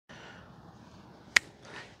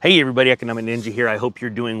Hey everybody, Economic Ninja here. I hope you're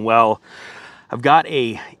doing well. I've got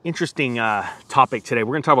a interesting topic today.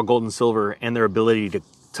 We're going to talk about gold and silver and their ability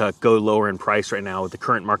to go lower in price right now with the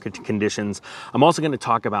current market conditions. I'm also going to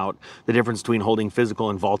talk about the difference between holding physical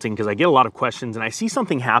and vaulting because I get a lot of questions and I see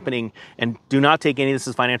something happening. And do not take any of this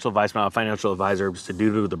as financial advice. I'm not a financial advisor. I'm just a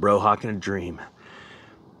dude with a bro hawk and a dream.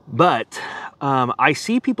 But I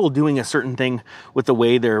see people doing a certain thing with the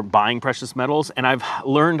way they're buying precious metals, and I've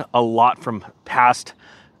learned a lot from past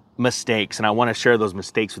mistakes, and I want to share those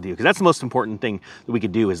mistakes with you because that's the most important thing that we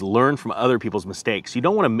could do is learn from other people's mistakes. You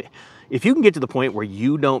don't want to, if you can get to the point where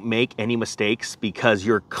you don't make any mistakes because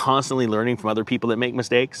you're constantly learning from other people that make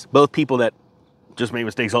mistakes, both people that just make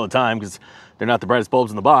mistakes all the time because they're not the brightest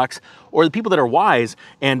bulbs in the box, or the people that are wise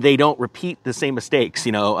and they don't repeat the same mistakes.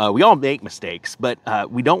 You know, we all make mistakes, but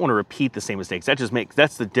we don't want to repeat the same mistakes.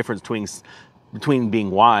 That's the difference between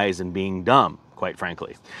being wise and being dumb, quite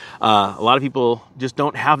frankly. A lot of people just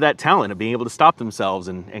don't have that talent of being able to stop themselves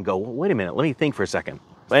and go, well, wait a minute, let me think for a second.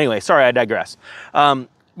 But anyway, sorry, I digress.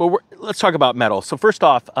 Let's talk about metals. So first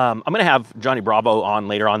off, I'm going to have Johnny Bravo on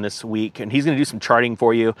later on this week, and he's going to do some charting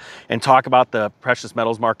for you and talk about the precious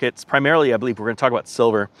metals markets. Primarily, I believe we're going to talk about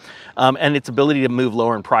silver and its ability to move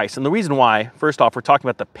lower in price. And the reason why, first off, we're talking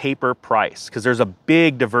about the paper price because there's a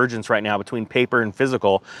big divergence right now between paper and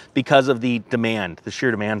physical because of the demand, the sheer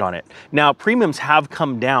demand on it. Now, premiums have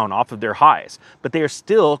come down off of their highs, but they are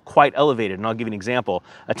still quite elevated. And I'll give you an example.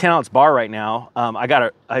 A 10-ounce bar right now,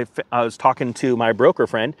 I was talking to my broker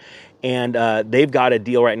friend, and they've got a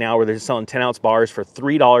deal right now where they're selling 10-ounce bars for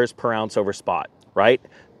 $3 per ounce over spot, right?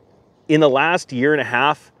 In the last year and a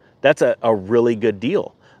half, that's a really good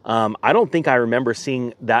deal. I don't think I remember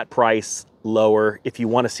seeing that price lower. If you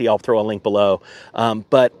want to see, I'll throw a link below.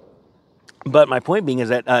 But my point being is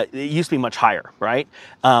that it used to be much higher, right?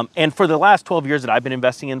 And for the last 12 years that I've been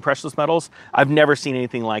investing in precious metals, I've never seen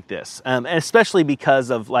anything like this, and especially because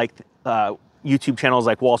of like YouTube channels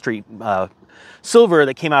like Wall Street Silver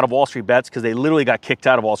that came out of Wall Street Bets because they literally got kicked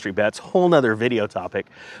out of Wall Street Bets. Whole nother video topic.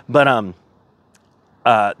 But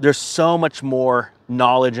there's so much more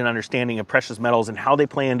knowledge and understanding of precious metals and how they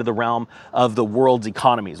play into the realm of the world's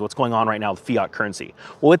economies, what's going on right now with fiat currency.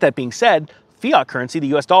 Well, with that being said, fiat currency,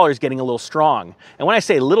 the US dollar, is getting a little strong. And when I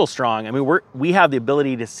say a little strong, I mean, we have the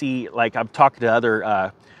ability to see, like I've talked to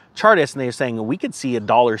other chartists, and they're saying we could see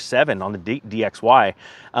 $1.07 on the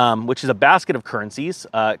DXY, which is a basket of currencies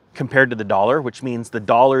compared to the dollar, which means the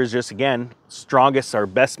dollar is just, again, strongest or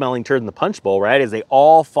best smelling turd in the punch bowl, right? As they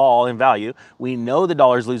all fall in value. We know the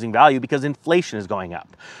dollar is losing value because inflation is going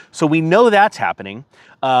up. So we know that's happening,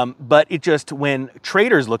 but it just, when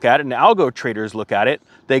traders look at it and algo traders look at it,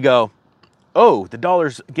 they go, oh, the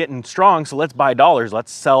dollar's getting strong, so let's buy dollars.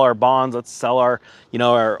 Let's sell our bonds. Let's sell our,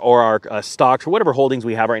 our stocks or whatever holdings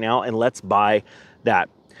we have right now, and let's buy that.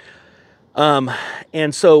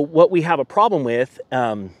 And so what we have a problem with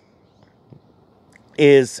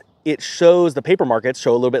is it shows the paper markets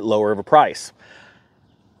show a little bit lower of a price.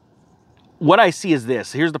 What I see is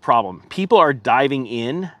this. Here's the problem. People are diving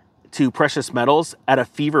in to precious metals at a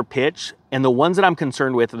fever pitch, and the ones that I'm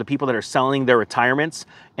concerned with are the people that are selling their retirements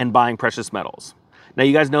and buying precious metals. Now,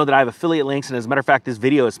 you guys know that I have affiliate links, and as a matter of fact, this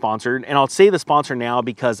video is sponsored, and I'll say the sponsor now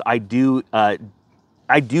because I do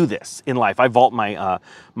this in life. I vault my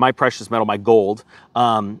precious metal, my gold,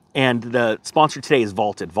 and the sponsor today is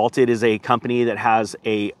Vaulted. Vaulted is a company that has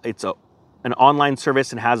an online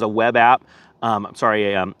service and has a web app.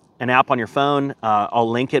 An app on your phone. I'll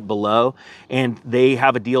link it below. And they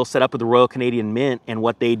have a deal set up with the Royal Canadian Mint. And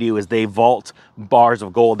what they do is they vault bars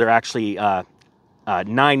of gold. They're actually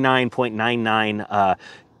 99.99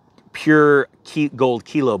 pure gold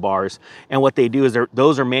kilo bars. And what they do is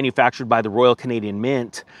those are manufactured by the Royal Canadian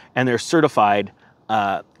Mint, and they're certified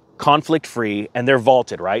conflict-free, and they're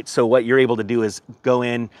vaulted, right? So what you're able to do is go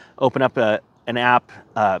in, open up an app,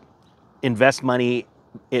 invest money.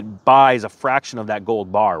 It buys a fraction of that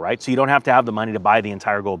gold bar, right? So you don't have to have the money to buy the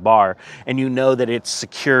entire gold bar, and you know that it's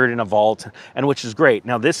secured in a vault, and which is great.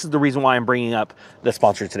 Now, this is the reason why I'm bringing up the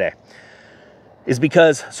sponsor today, is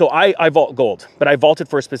because, so I vault gold, but I vault it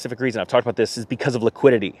for a specific reason. I've talked about this, is because of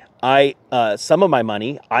liquidity. Some of my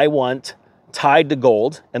money, I want tied to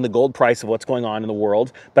gold and the gold price of what's going on in the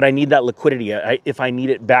world, but I need that liquidity if I need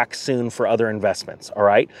it back soon for other investments, all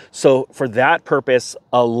right? So for that purpose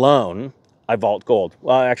alone, I vault gold.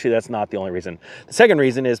 Well, actually, that's not the only reason. The second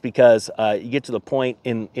reason is because you get to the point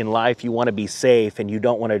in life you want to be safe and you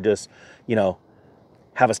don't want to just,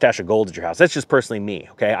 have a stash of gold at your house. That's just personally me,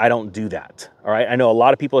 okay? I don't do that, all right? I know a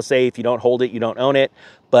lot of people say if you don't hold it, you don't own it,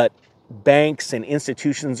 but banks and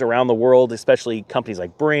institutions around the world, especially companies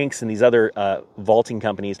like Brinks and these other vaulting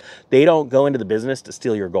companies, they don't go into the business to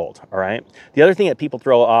steal your gold, all right? The other thing that people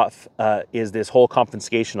throw off is this whole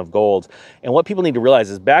confiscation of gold. And what people need to realize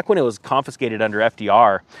is back when it was confiscated under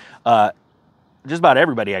FDR, just about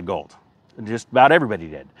everybody had gold. Just about everybody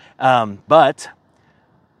did. And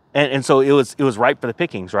so it was ripe for the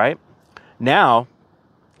pickings, right? Now,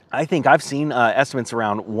 I think I've seen estimates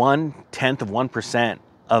around 1/10 of 1%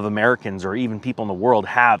 of Americans or even people in the world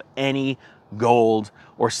have any gold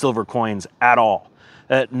or silver coins at all.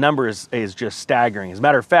 That number is just staggering. As a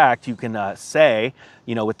matter of fact, you can say,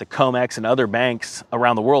 with the COMEX and other banks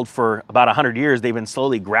around the world for about 100 years, they've been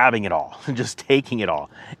slowly grabbing it all, just taking it all.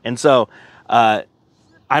 And so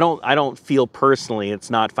I don't feel personally, it's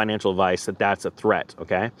not financial advice, that that's a threat,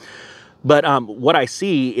 okay? But what I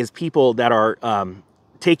see is people that are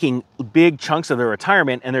taking big chunks of their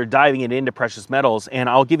retirement and they're diving it into precious metals. And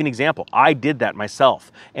I'll give you an example. I did that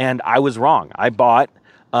myself and I was wrong. I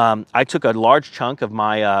took a large chunk of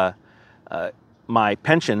my my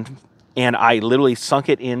pension and I literally sunk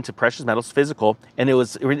it into precious metals, physical, and it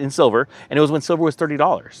was in silver, and it was when silver was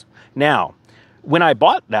 $30. Now, when I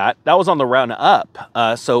bought that was on the run up,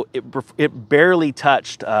 so it barely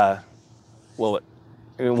touched,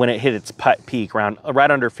 when it hit its peak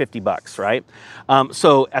right under $50, right?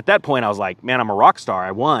 So at that point I was like, man, I'm a rock star.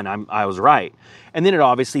 I won. I was right. And then it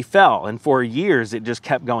obviously fell. And for years it just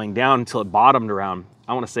kept going down until it bottomed around,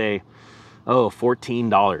 I want to say,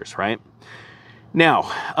 $14, right?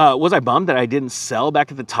 Now, was I bummed that I didn't sell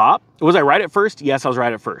back at the top? Was I right at first? Yes, I was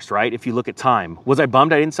right at first, right? If you look at time. Was I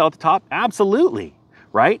bummed I didn't sell at the top? Absolutely,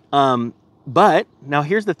 right? But now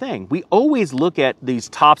here's the thing. We always look at these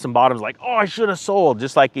tops and bottoms like, oh, I should have sold.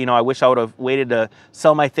 Just like, I wish I would have waited to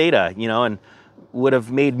sell my theta, and would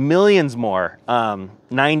have made millions more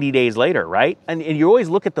 90 days later, right? And you always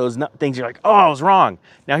look at those things, you're like, oh, I was wrong.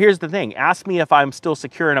 Now here's the thing. Ask me if I'm still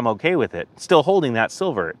secure and I'm okay with it. Still holding that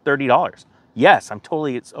silver at $30. Yes,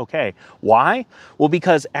 it's okay. Why? Well,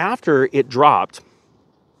 because after it dropped,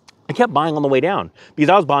 I kept buying on the way down because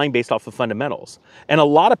I was buying based off of fundamentals. And a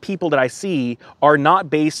lot of people that I see are not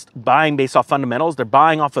buying based off fundamentals. They're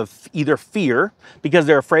buying off of either fear because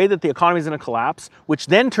they're afraid that the economy is going to collapse, which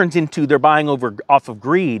then turns into they're buying off of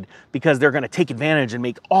greed because they're going to take advantage and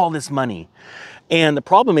make all this money. And the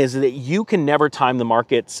problem is that you can never time the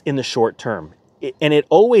markets in the short term. And it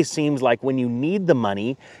always seems like when you need the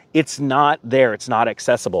money, it's not there, it's not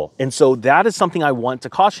accessible. And so that is something I want to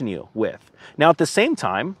caution you with. Now, at the same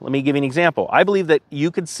time, let me give you an example. I believe that you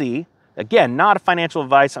could see, again, not a financial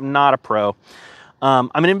advice, I'm not a pro. I'm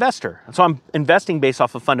an investor. So I'm investing based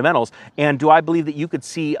off of fundamentals. And do I believe that you could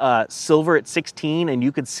see silver at 16 and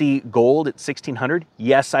you could see gold at 1600?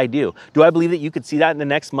 Yes, I do. Do I believe that you could see that in the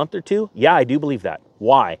next month or two? Yeah, I do believe that.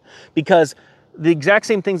 Why? Because the exact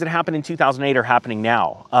same things that happened in 2008 are happening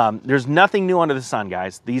now. There's nothing new under the sun,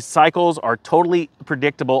 guys. These cycles are totally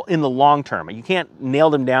predictable in the long term. You can't nail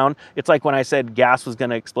them down. It's like when I said gas was going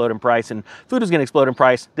to explode in price and food was going to explode in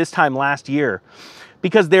price this time last year,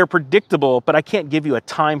 because they're predictable, but I can't give you a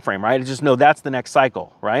time frame, right? I just know that's the next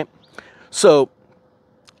cycle, right? So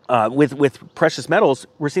with precious metals,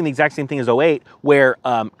 we're seeing the exact same thing as 08, where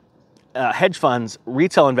hedge funds,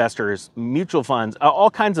 retail investors, mutual funds, all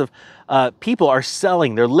kinds of people are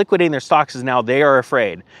selling. They're liquidating their stocks as now they are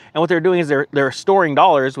afraid. And what they're doing is they're storing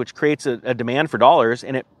dollars, which creates a demand for dollars,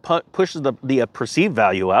 and it pushes the perceived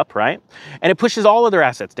value up, right? And it pushes all other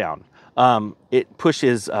assets down. It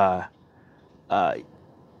pushes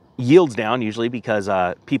yields down usually because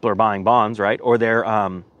people are buying bonds, right? Or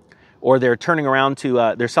they're turning around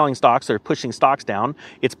to they're selling stocks. They're pushing stocks down.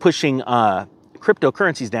 It's pushing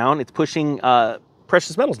cryptocurrencies down. It's pushing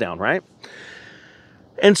precious metals down, right?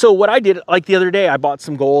 And so what I did, like the other day, I bought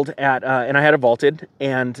some gold at, and I had it vaulted,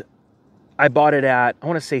 and I bought it at, I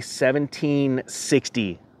want to say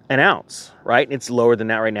 1760 an ounce, right? It's lower than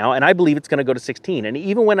that right now, and I believe it's going to go to 16. And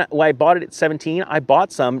even when I bought it at 17, I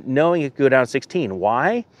bought some knowing it could go down to 16.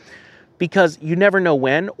 Why? Because you never know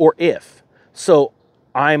when or if. So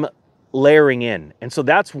I'm layering in. And so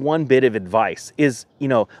that's one bit of advice is,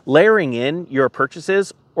 layering in your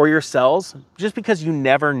purchases or your sells just because you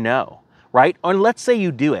never know, right? And let's say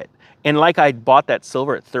you do it. And like I bought that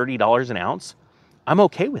silver at $30 an ounce, I'm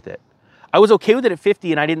okay with it. I was okay with it at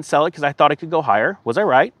 50 and I didn't sell it because I thought it could go higher. Was I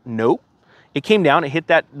right? Nope. It came down, it hit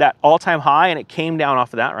that all-time high and it came down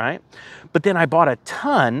off of that, right? But then I bought a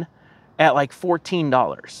ton at like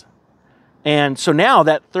 $14. And so now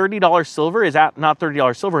that $30 silver is not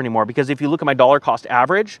 $30 silver anymore, because if you look at my dollar cost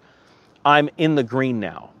average, I'm in the green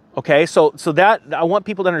now. Okay, so that I want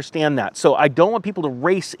people to understand that. So I don't want people to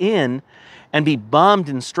race in and be bummed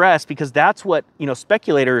and stressed, because that's what,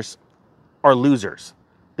 speculators are losers.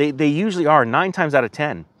 They usually are 9 times out of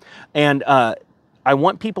 10. And I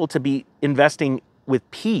want people to be investing with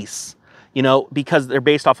peace, because they're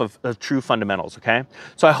based off of true fundamentals, okay?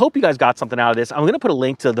 So I hope you guys got something out of this. I'm going to put a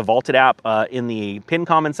link to the Vaulted app in the pinned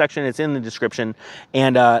comment section. It's in the description.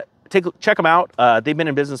 And check them out. They've been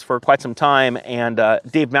in business for quite some time. And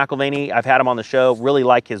Dave McElvaney, I've had him on the show. Really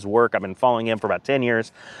like his work. I've been following him for about 10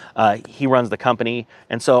 years. He runs the company.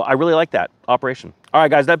 And so I really like that operation. All right,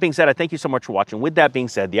 guys, that being said, I thank you so much for watching. With that being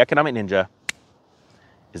said, the Economic Ninja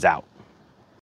is out.